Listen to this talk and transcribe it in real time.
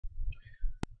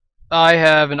I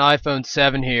have an iPhone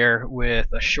 7 here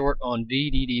with a short on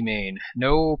VDD main.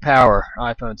 No power,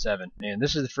 iPhone 7. And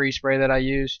this is the free spray that I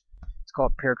use. It's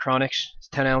called Paratronics. It's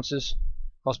 10 ounces.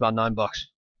 Costs about $9.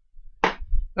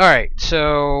 Alright,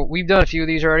 so we've done a few of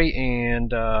these already, and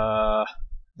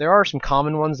there are some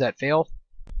common ones that fail.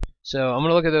 So I'm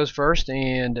going to look at those first,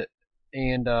 and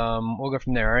we'll go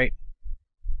from there, alright?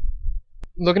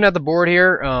 Looking at the board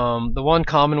here, the one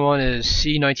common one is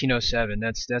C1907.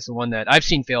 That's the one that I've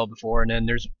seen fail before, and then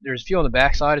there's a few on the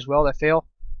back side as well that fail.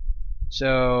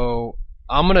 So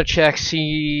I'm gonna check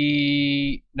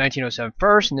C1907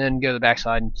 first, and then go to the back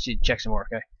side and check some more.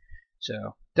 Okay, so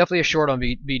definitely a short on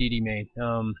VDD main.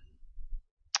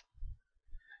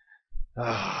 All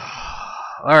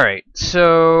right,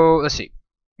 so let's see.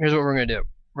 Here's what we're gonna do.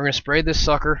 We're gonna spray this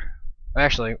sucker.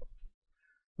 Actually,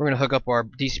 we're going to hook up our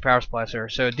DC power supply, sir.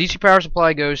 So DC power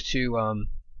supply goes to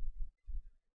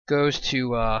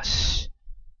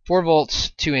 4 volts,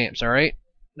 2 amps. All right.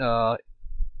 I'm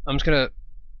just going to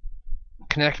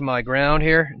connect my ground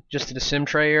here just to the SIM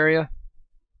tray area,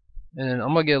 and then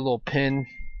I'm going to get a little pin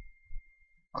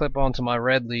clip onto my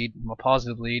red lead, my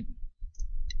positive lead.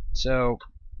 So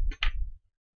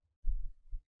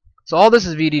all this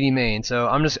is VDD main. So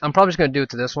I'm probably just going to do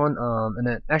it to this one, and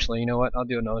then actually, you know what? I'll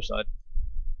do another side,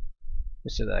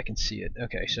 just so that I can see it.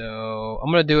 Okay, so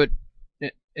I'm gonna do it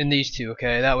in these two.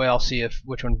 Okay, that way I'll see if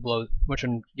which one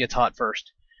gets hot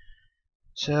first.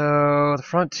 So the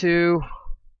front two,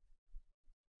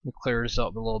 let me clear this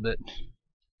up a little bit.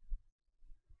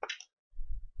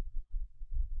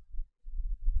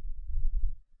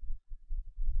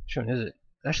 Which one is it?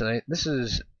 Actually, this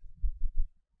is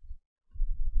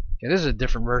a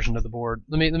different version of the board.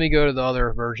 Let me go to the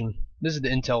other version. This is the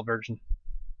Intel version.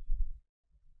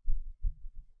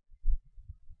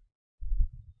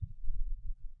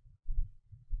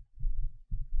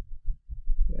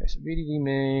 Okay, so VDD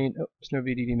main. Oh, there's no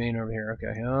VDD main over here.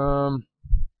 Okay.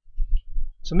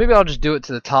 So maybe I'll just do it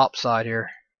to the top side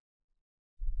here,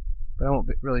 but I won't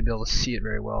really be able to see it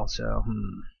very well. So,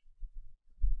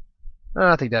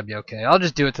 I think that'd be okay. I'll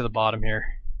just do it to the bottom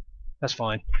here. That's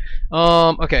fine.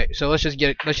 Okay. So let's just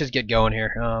get going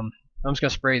here. I'm just gonna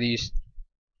spray these.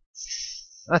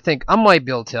 I think I might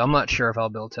be able to tell. I'm not sure if I'll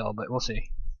be able to tell, but we'll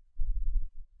see.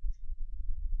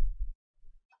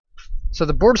 So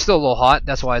the board's still a little hot,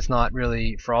 that's why it's not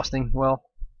really frosting well.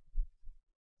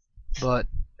 But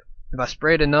if I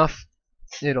spray it enough,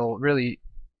 it'll really,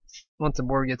 once the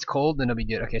board gets cold, then it'll be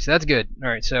good. Okay, so that's good.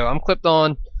 Alright, so I'm clipped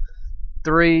on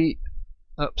 3,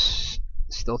 oops,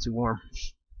 still too warm.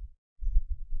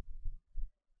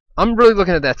 I'm really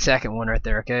looking at that second one right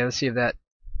there, okay? Let's see if that,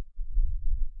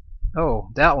 oh,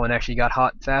 that one actually got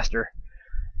hot faster.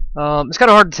 It's kind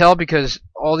of hard to tell because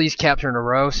all these caps are in a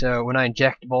row, so when I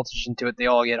inject voltage into it, they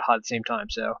all get hot at the same time,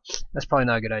 so that's probably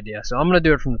not a good idea. So I'm going to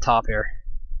do it from the top here.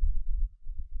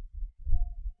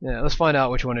 Yeah, let's find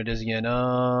out which one it is again.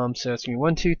 So it's going to be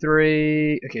 1, 2,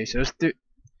 3. Okay, so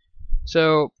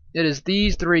it is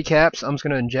these 3 caps. I'm just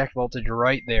going to inject voltage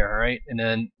right there, alright? And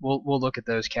then we'll look at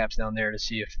those caps down there to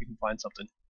see if we can find something.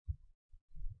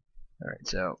 Alright,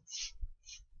 so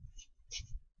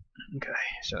okay,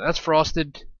 so that's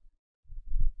frosted.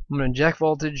 I'm going to inject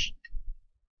voltage.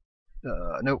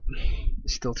 Nope,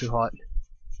 it's still too hot.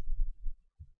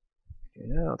 Okay,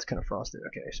 now it's kind of frosted.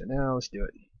 Okay, so now let's do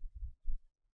it.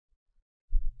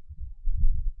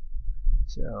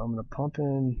 So I'm going to pump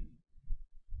in.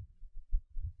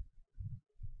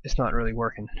 It's not really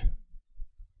working.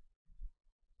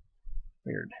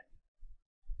 Weird.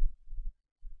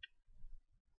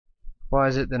 Why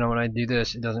is it that when I do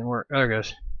this, it doesn't work? Oh, there it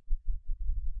goes.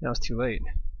 Now it's too late.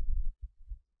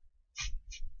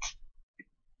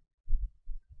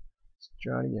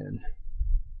 Try it again.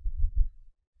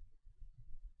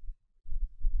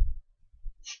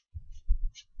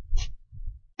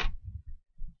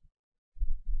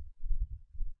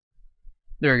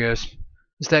 There it goes.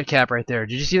 It's that cap right there.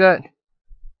 Did you see that?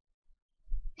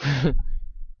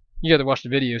 You got to watch the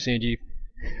video, Sanjeev.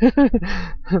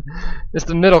 It's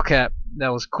the middle cap that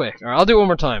was quick. Alright, I'll do it one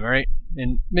more time, alright?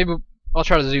 And maybe I'll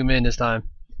try to zoom in this time.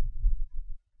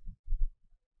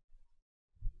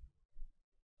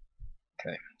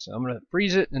 Okay, so I'm going to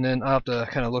freeze it, and then I'll have to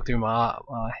kind of look through my eye.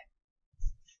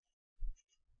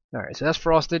 Alright, so that's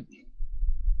frosted.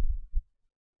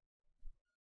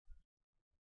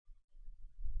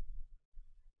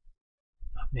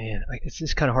 Man, it's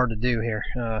just kind of hard to do here,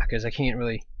 because I can't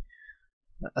really,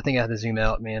 I think I have to zoom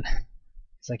out, man.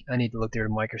 It's like I need to look through a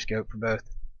microscope for both.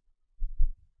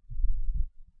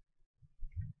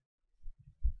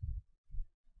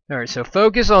 Alright, so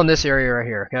focus on this area right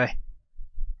here, okay?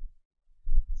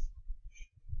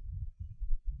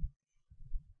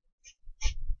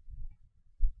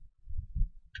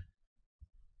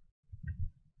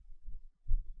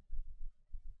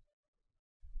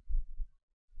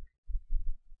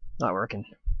 Not working.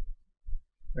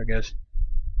 There it goes.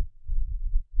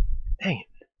 Dang it.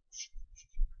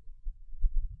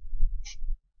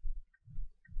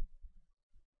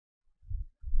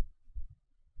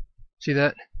 See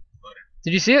that?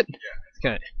 Did you see it?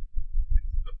 Yeah.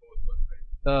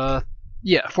 Okay.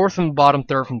 Yeah, fourth from the bottom,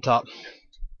 third from the top.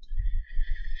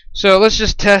 So let's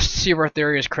just test, see if our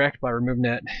theory is correct by removing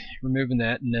that,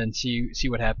 and then see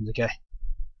what happens. Okay.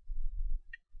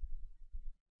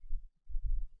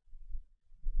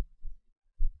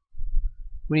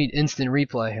 We need instant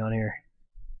replay on here.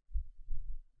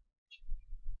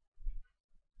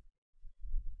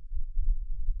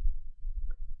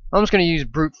 I'm just going to use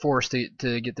brute force to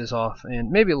get this off, and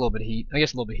maybe a little bit of heat. I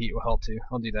guess a little bit of heat will help too.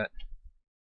 I'll do that.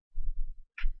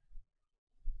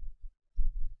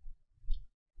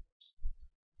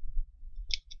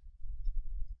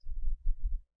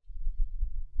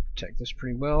 Check this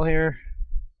pretty well here.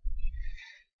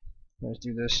 Let's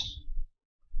do this.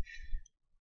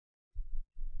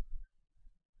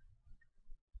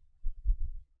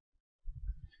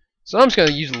 So I'm just going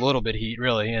to use a little bit of heat,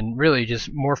 really, and really just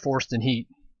more force than heat.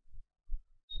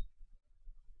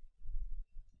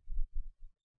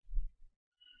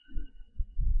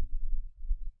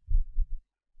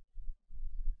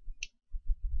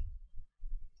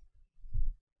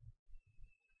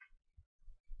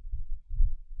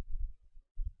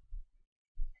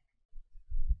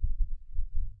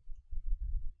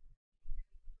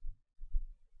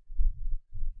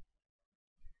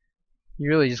 You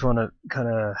really just want to kind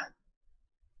of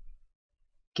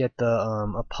get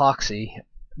the epoxy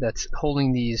that's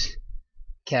holding these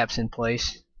caps in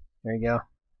place. There you go.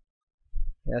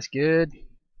 That's good.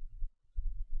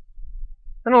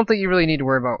 I don't think you really need to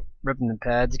worry about ripping the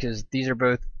pads because these are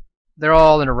both, they're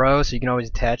all in a row, so you can always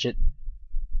attach it.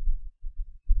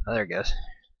 Oh, there it goes.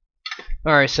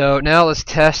 Alright, so now let's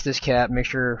test this cap, make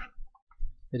sure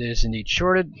it is indeed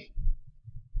shorted,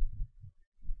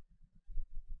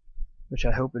 which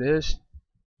I hope it is.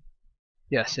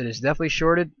 Yes, it is definitely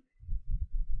shorted.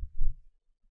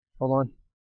 Hold on.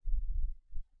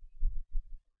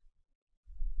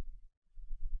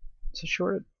 Is it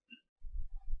shorted?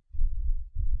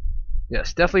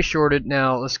 Yes, definitely shorted.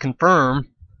 Now let's confirm.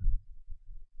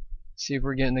 See if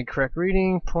we're getting the correct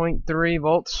reading. 0.3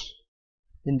 volts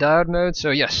in diode mode.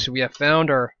 So yes, we have found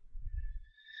our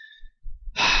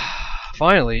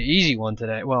finally easy one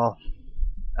today. Well,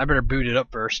 I better boot it up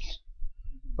first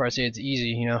before I say it's easy.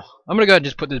 You know, I'm gonna go ahead and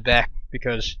just put this back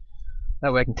because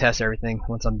that way I can test everything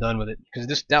once I'm done with it.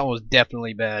 Because that was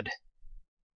definitely bad.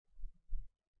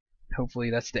 Hopefully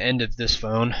that's the end of this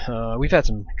phone. We've had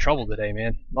some trouble today,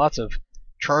 man. Lots of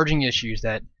charging issues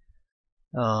that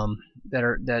aren't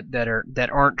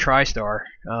TriStar.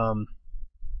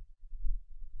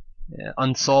 Yeah,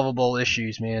 unsolvable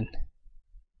issues, man.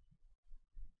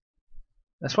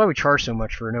 That's why we charge so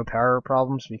much for no power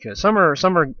problems, because some are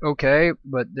okay,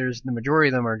 but the majority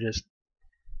of them are just,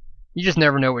 you just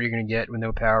never know what you're gonna get with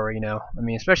no power, you know. I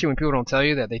mean, especially when people don't tell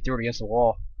you that they threw it against the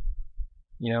wall,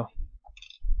 you know.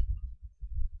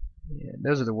 Yeah,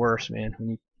 those are the worst, man.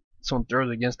 When someone throws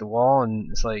it against the wall, and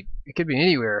it's like, it could be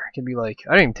anywhere. It could be like,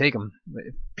 I didn't even take them. But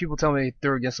if people tell me they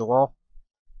threw it against the wall,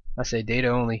 I say data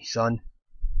only, son.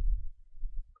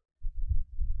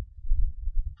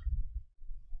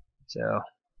 So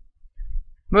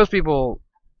most people,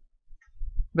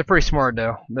 they're pretty smart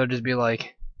though. They'll just be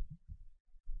like,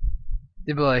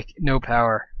 no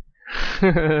power.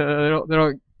 they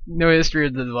don't, no history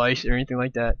of the device or anything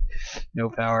like that. No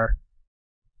power.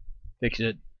 Fix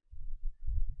it.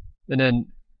 And then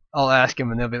I'll ask them,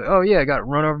 and they'll be like, "Oh yeah, I got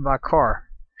run over by a car."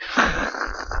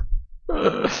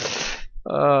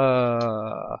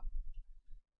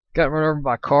 Got run over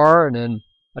by a car, and then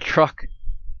a truck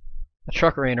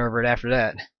ran over it after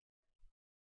that.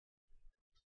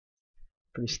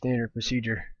 Pretty standard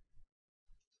procedure.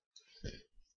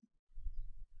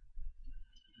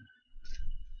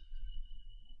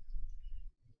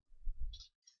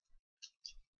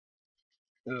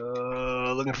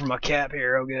 Looking for my cap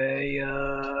here. Okay,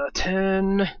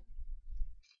 10.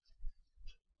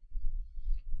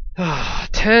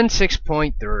 10,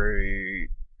 6.3.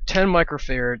 10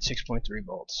 microfarad, 6.3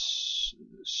 volts.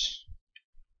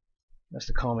 That's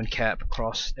the common cap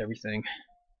across everything.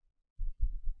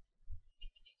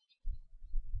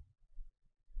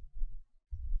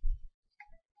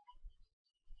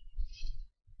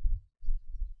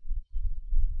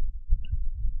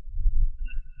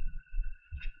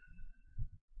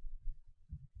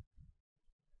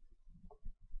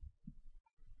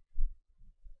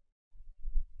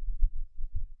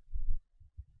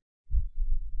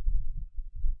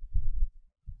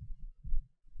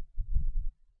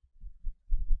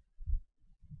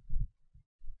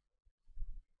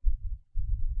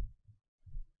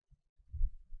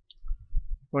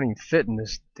 Won't even fit in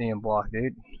this damn block,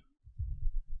 dude.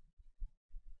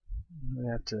 I'm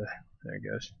gonna have to. There it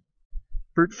goes.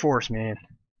 Brute force, man.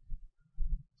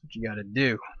 That's what you gotta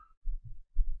do.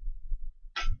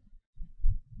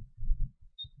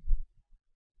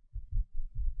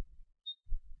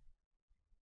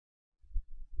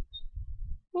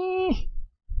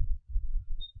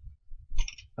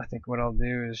 I think what I'll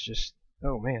do is just.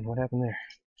 Oh man, what happened there?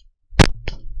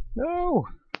 No!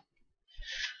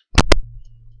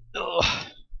 Ugh.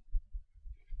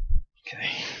 Okay.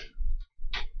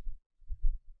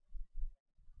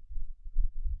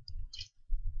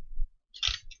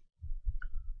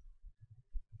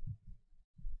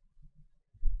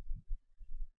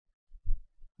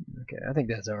 Okay, I think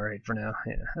that's alright for now.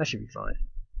 Yeah, that should be fine.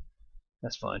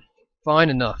 That's fine. Fine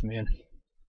enough, man.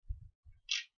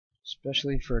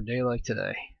 Especially for a day like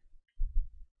today.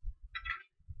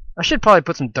 I should probably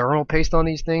put some thermal paste on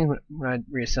these things when I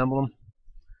reassemble them.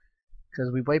 Because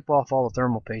we wipe off all the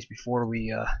thermal paste before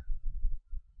we,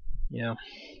 you know.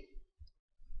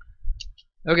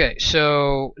 Okay,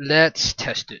 so let's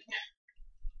test it.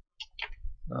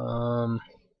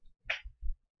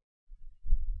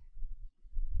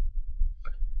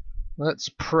 Let's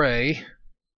pray.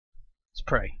 Let's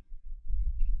pray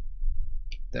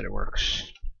that it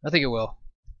works. I think it will.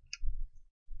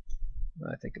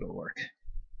 I think it'll work.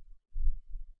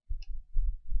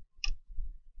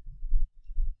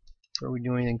 Are we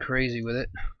doing anything crazy with it?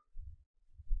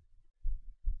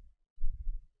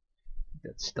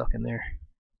 That's stuck in there.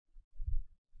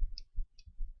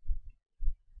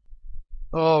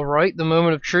 Alright, the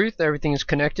moment of truth. Everything is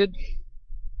connected.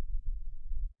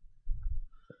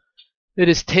 It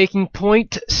is taking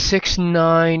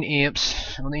 0.69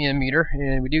 amps on the ammeter,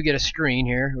 and we do get a screen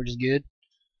here, which is good.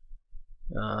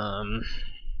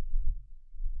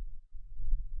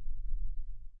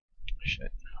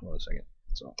 Shit, hold on a second.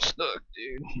 It's all stuck,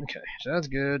 dude. Okay, so that's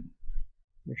good.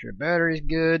 Make sure the battery's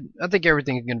good. I think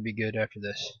everything's gonna be good after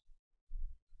this.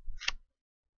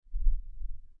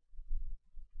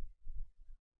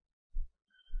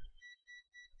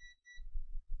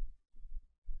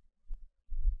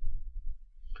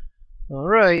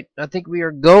 Alright, I think we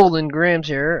are golden grams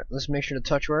here. Let's make sure the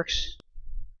touch works.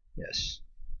 Yes.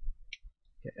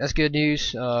 Okay, that's good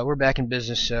news. We're back in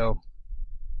business, so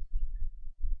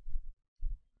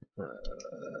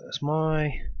that's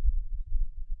my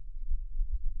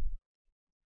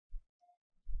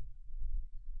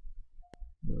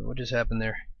what just happened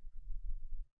there?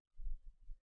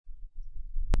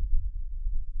 I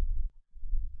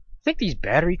think these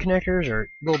battery connectors are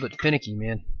a little bit finicky,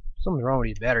 man. Something's wrong with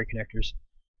these battery connectors.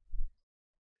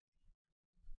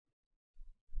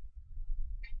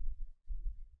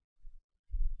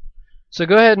 So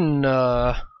go ahead and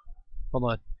hold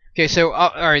on. Okay, so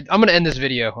alright, I'm gonna end this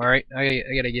video. Alright, I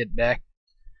gotta get back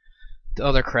to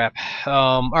other crap.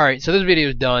 Alright, so this video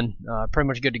is done. Pretty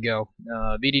much good to go.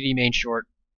 VDD main short,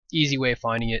 easy way of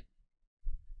finding it.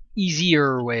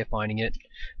 Easier way of finding it.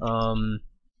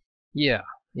 Yeah.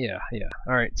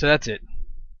 Alright, so that's it.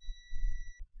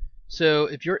 So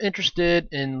if you're interested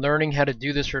in learning how to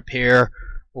do this repair,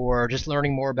 or just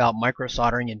learning more about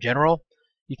microsoldering in general,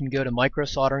 you can go to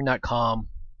microsoldering.com,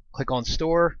 click on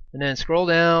store, and then scroll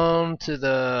down to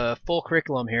the full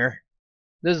curriculum here.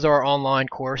 This is our online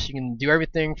course. You can do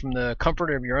everything from the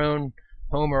comfort of your own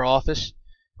home or office.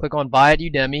 Click on buy at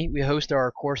Udemy. We host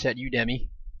our course at Udemy.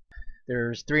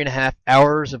 There's 3.5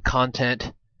 hours of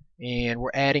content, and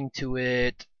we're adding to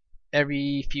it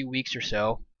every few weeks or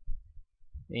so.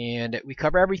 And we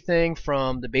cover everything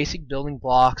from the basic building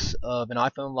blocks of an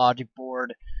iPhone logic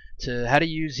board to how to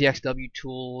use the XW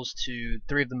tools to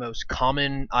 3 of the most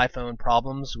common iPhone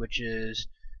problems, which is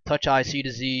touch IC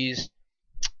disease,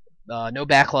 no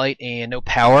backlight, and no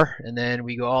power. And then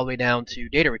we go all the way down to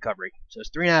data recovery. So it's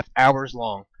 3.5 hours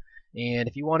long. And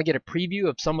if you want to get a preview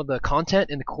of some of the content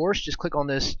in the course, just click on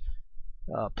this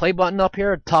play button up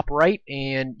here at the top right,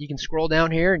 and you can scroll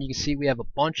down here and you can see we have a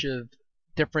bunch of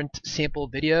different sample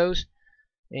videos,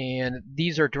 and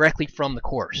these are directly from the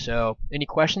course. So any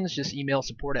questions, just email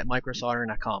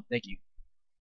support@microsoldering.com. Thank you.